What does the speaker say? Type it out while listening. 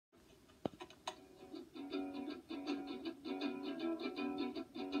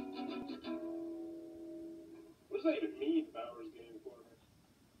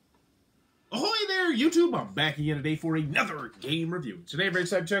Ahoy there, YouTube! I'm back again today for another game review. Today, I'm very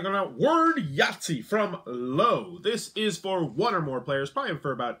excited to check out Word Yahtzee from Low. This is for one or more players, probably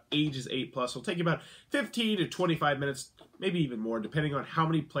for about ages 8+. It'll take you about 15 to 25 minutes, maybe even more, depending on how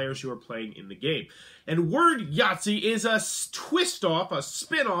many players you are playing in the game. And Word Yahtzee is a twist-off, a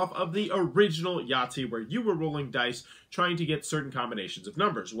spin-off of the original Yahtzee, where you were rolling dice trying to get certain combinations of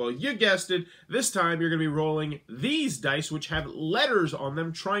numbers. Well, you guessed it, this time you're going to be rolling these dice, which have letters on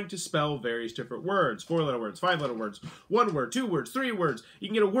them, trying to spell various different words. 4-letter words, 5-letter words, 1 word, 2 words, 3 words. You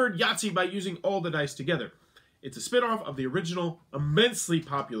can get a Word Yahtzee by using all the dice together. It's a spin-off of the original, immensely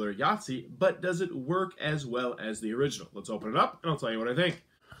popular Yahtzee, but does it work as well as the original? Let's open it up, and I'll tell you what I think.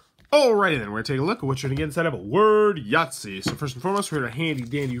 Alrighty then, we're going to take a look at what you're going to get inside of a Word Yahtzee. So first and foremost, we're going to handy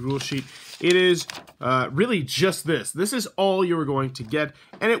dandy rule sheet. It is really just this. This is all you're going to get,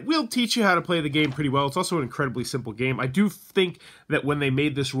 and it will teach you how to play the game pretty well. It's also an incredibly simple game. I do think that when they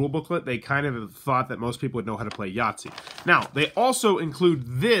made this rule booklet, they kind of thought that most people would know how to play Yahtzee. Now, they also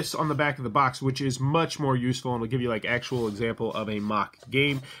include this on the back of the box, which is much more useful, and will give you like actual example of a mock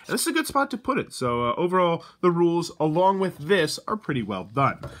game. And this is a good spot to put it. So overall, the rules, along with this, are pretty well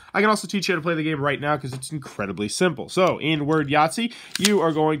done. I can also teach you how to play the game right now because it's incredibly simple. So in Word Yahtzee, you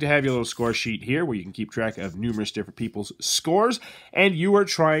are going to have your little score sheet here where you can keep track of numerous different people's scores, and you are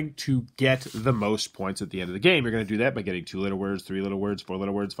trying to get the most points at the end of the game. You're going to do that by getting 2-letter words, 3-letter words,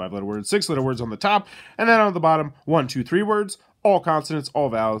 4-letter words, 5-letter words, 6-letter words on the top, and then on the bottom, 1, 2, 3 words, all consonants, all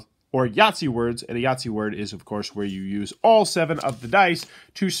vowels, or Yahtzee words. And a Yahtzee word is, of course, where you use all 7 of the dice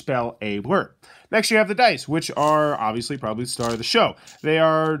to spell a word. Next, you have the dice, which are obviously probably the star of the show. They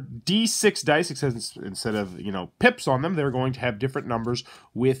are D6 dice, except instead of, pips on them, they're going to have different numbers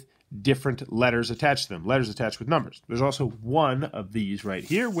with different letters attached to them, letters attached with numbers. There's also one of these right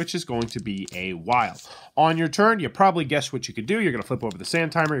here, which is going to be a while. On your turn, you probably guess what you could do. You're going to flip over the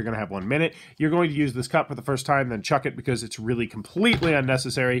sand timer. You're going to have 1 minute. You're going to use this cup for the first time, then chuck it because it's really completely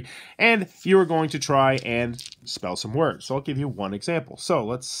unnecessary. And you are going to try and spell some words. So I'll give you one example. So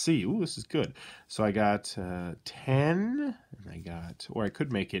let's see. Ooh, this is good. So I got 10, and I got, or I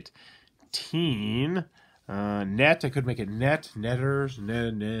could make it teen. Net, I could make it net, netters,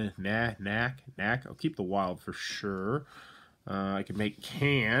 knack. I'll keep the wild for sure. I could make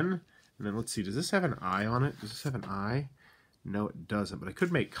can, and then let's see, does this have an I on it? Does this have an I? No, it doesn't, but I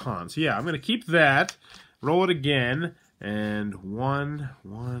could make con. So yeah, I'm going to keep that, roll it again, and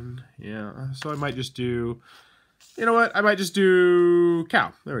one, yeah. So I might just do, you know what? I might just do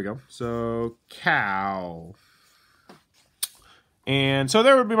cow. There we go. So cow. And so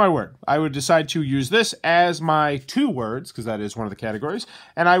there would be my word. I would decide to use this as my 2 words, because that is one of the categories,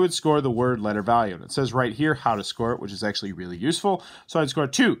 and I would score the word, letter, value. And it says right here how to score it, which is actually really useful. So I'd score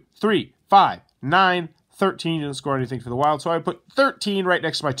 2, 3, 5, 9, 13. You don't score anything for the wild. So I put 13 right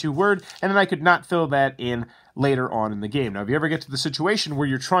next to my 2 word, and then I could not fill that in later on in the game. Now, if you ever get to the situation where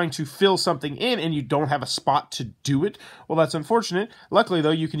you're trying to fill something in and you don't have a spot to do it, well, that's unfortunate. Luckily,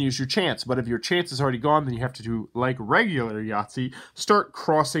 though, you can use your chance. But if your chance is already gone, then you have to do, like regular Yahtzee, start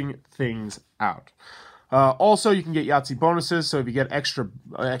crossing things out. Also, you can get Yahtzee bonuses, so if you get extra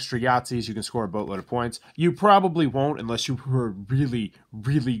Yahtzees, you can score a boatload of points. You probably won't unless you were really,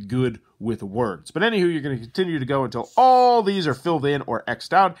 really good with words. But anywho, you're going to continue to go until all these are filled in or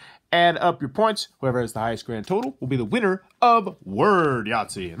X'd out. Add up your points. Whoever has the highest grand total will be the winner of Word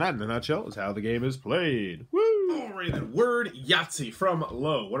Yahtzee. And that, in a nutshell, is how the game is played. Woo! Alrighty then, Word Yahtzee from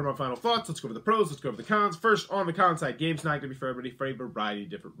Low. What are my final thoughts? Let's go over the pros, let's go over the cons. First, on the con side, game's not going to be for everybody for a variety of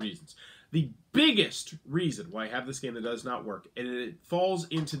different reasons. The biggest reason why I have this game that does not work, and it falls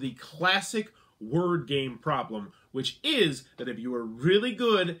into the classic word game problem, which is that if you are really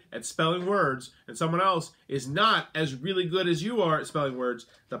good at spelling words and someone else is not as really good as you are at spelling words,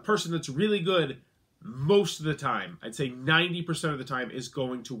 the person that's really good most of the time, I'd say 90% of the time, is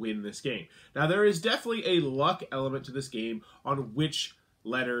going to win this game. Now, there is definitely a luck element to this game on which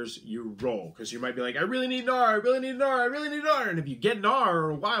letters you roll, because you might be like, I really need an R, I really need an R, I really need an R, and if you get an R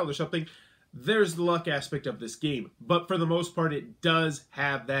or a wild or something, there's the luck aspect of this game. But for the most part, it does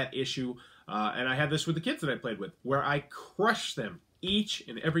have that issue. And I had this with the kids that I played with, where I crushed them each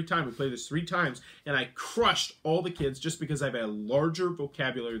and every time. We played this 3 times, and I crushed all the kids just because I have a larger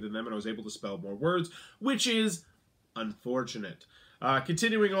vocabulary than them, and I was able to spell more words, which is unfortunate.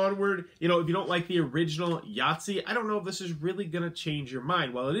 Continuing onward, if you don't like the original Yahtzee, I don't know if this is really going to change your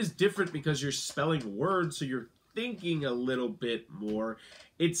mind. While it is different because you're spelling words, so you're thinking a little bit more,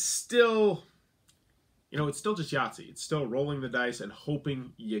 it's still... it's still just Yahtzee. It's still rolling the dice and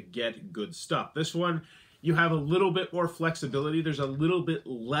hoping you get good stuff. This one, you have a little bit more flexibility. There's a little bit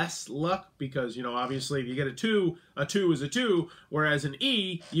less luck because, you know, obviously if you get a 2 is a 2, whereas an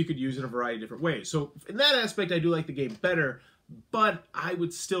E, you could use in a variety of different ways. So in that aspect, I do like the game better, but I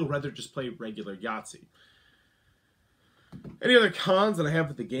would still rather just play regular Yahtzee. Any other cons that I have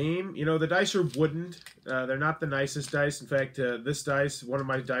with the game? You know, the dice are wooden. They're not the nicest dice. In fact, this dice, one of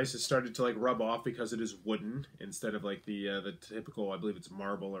my dice has started to like rub off because it is wooden instead of like the typical, I believe it's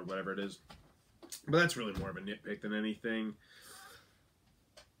marble or whatever it is. But that's really more of a nitpick than anything.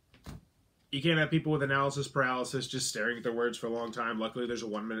 You can't have people with analysis paralysis just staring at their words for a long time. Luckily, there's a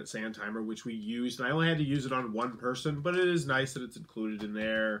 1-minute sand timer, which we used. And I only had to use it on one person, but it is nice that it's included in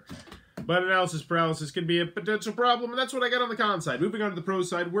there. But analysis paralysis can be a potential problem, and that's what I got on the con side. Moving on to the pro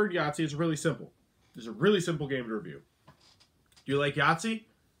side, Word Yahtzee is really simple. It's a really simple game to review. Do you like Yahtzee?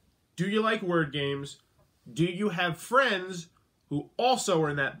 Do you like word games? Do you have friends who also are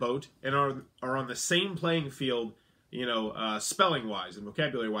in that boat and are on the same playing field, you know, spelling-wise and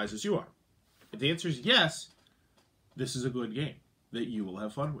vocabulary-wise as you are? If the answer is yes, this is a good game that you will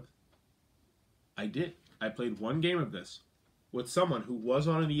have fun with. I did. I played one game of this with someone who was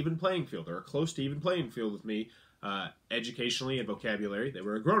on an even playing field, or a close to even playing field with me, educationally and vocabulary. They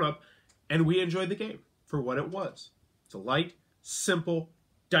were a grown-up, and we enjoyed the game for what it was. It's a light, simple,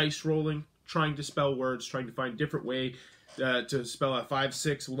 dice rolling, trying to spell words, trying to find different way to spell a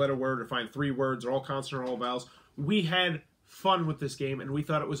 5-6 letter word or find 3 words, or all consonant or all vowels. We had fun with this game, and we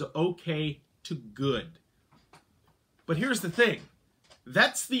thought it was okay to good. But here's the thing.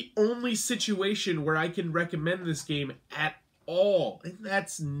 That's the only situation where I can recommend this game at all, and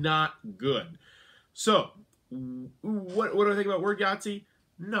that's not good. So, what do I think about Word Yahtzee?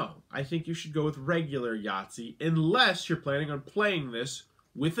 No, I think you should go with regular Yahtzee unless you're planning on playing this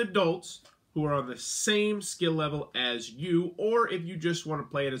with adults who are on the same skill level as you, or if you just want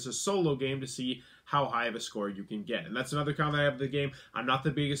to play it as a solo game to see how high of a score you can get. And that's another comment I have of the game. I'm not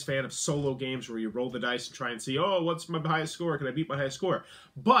the biggest fan of solo games where you roll the dice and try and see, oh, what's my highest score? Can I beat my highest score?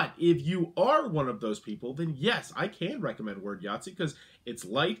 But if you are one of those people, then yes, I can recommend Word Yahtzee because it's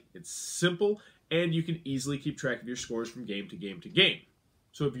light, it's simple, and you can easily keep track of your scores from game to game to game.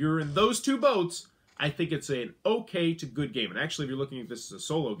 So if you're in those two boats, I think it's an okay to good game. And actually, if you're looking at this as a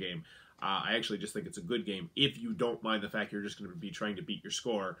solo game, I actually just think it's a good game if you don't mind the fact you're just going to be trying to beat your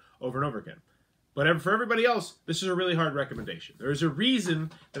score over and over again. But for everybody else, this is a really hard recommendation. There is a reason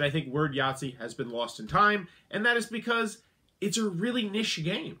that I think Word Yahtzee has been lost in time, and that is because it's a really niche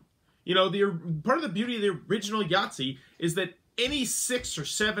game. You know, part of the beauty of the original Yahtzee is that any 6 or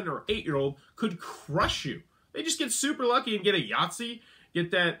 7 or 8-year-old could crush you. They just get super lucky and get a Yahtzee,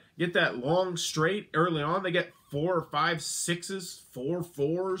 get that long straight early on. They get 4 or 5 6s, 4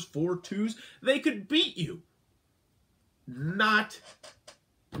 4s, 4 2s. They could beat you. Not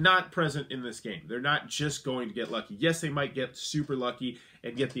present in this game. They're not just going to get lucky. Yes, they might get super lucky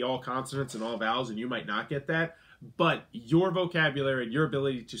and get the all consonants and all vowels, and you might not get that, but your vocabulary and your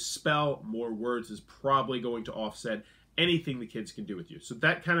ability to spell more words is probably going to offset anything the kids can do with you. So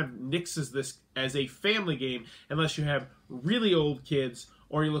that kind of nixes this as a family game unless you have really old kids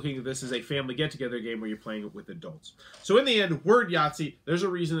or you're looking at this as a family get-together game where you're playing it with adults. So in the end, Word Yahtzee, there's a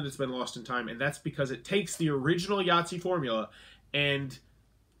reason that it's been lost in time, and that's because it takes the original Yahtzee formula and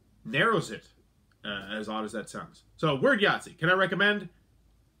narrows it, as odd as that sounds. So, Word Yahtzee, can I recommend?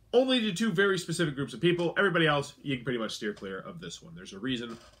 Only to 2 very specific groups of people. Everybody else, you can pretty much steer clear of this one. There's a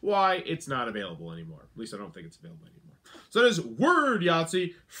reason why it's not available anymore. At least I don't think it's available anymore. So that is Word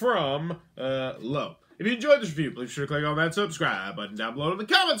Yahtzee from Low. If you enjoyed this review, please be sure to click on that subscribe button down below in the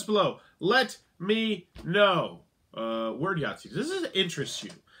comments below. Let me know. Word Yahtzee, does this interest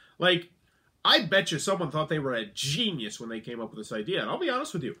you? Like, I bet you someone thought they were a genius when they came up with this idea. And I'll be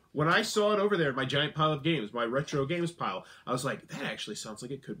honest with you, when I saw it over there in my giant pile of games, my retro games pile, I was like, that actually sounds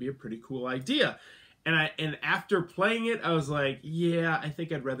like it could be a pretty cool idea. And after playing it, I was like, yeah, I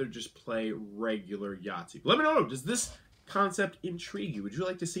think I'd rather just play regular Yahtzee. But let me know, does this concept intrigue you? Would you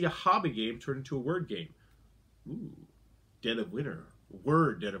like to see a hobby game turn into a word game? Ooh, Dead of Winter.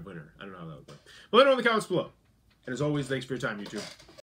 Word Dead of Winter. I don't know how that would work. But let me know in the comments below. And as always, thanks for your time, YouTube.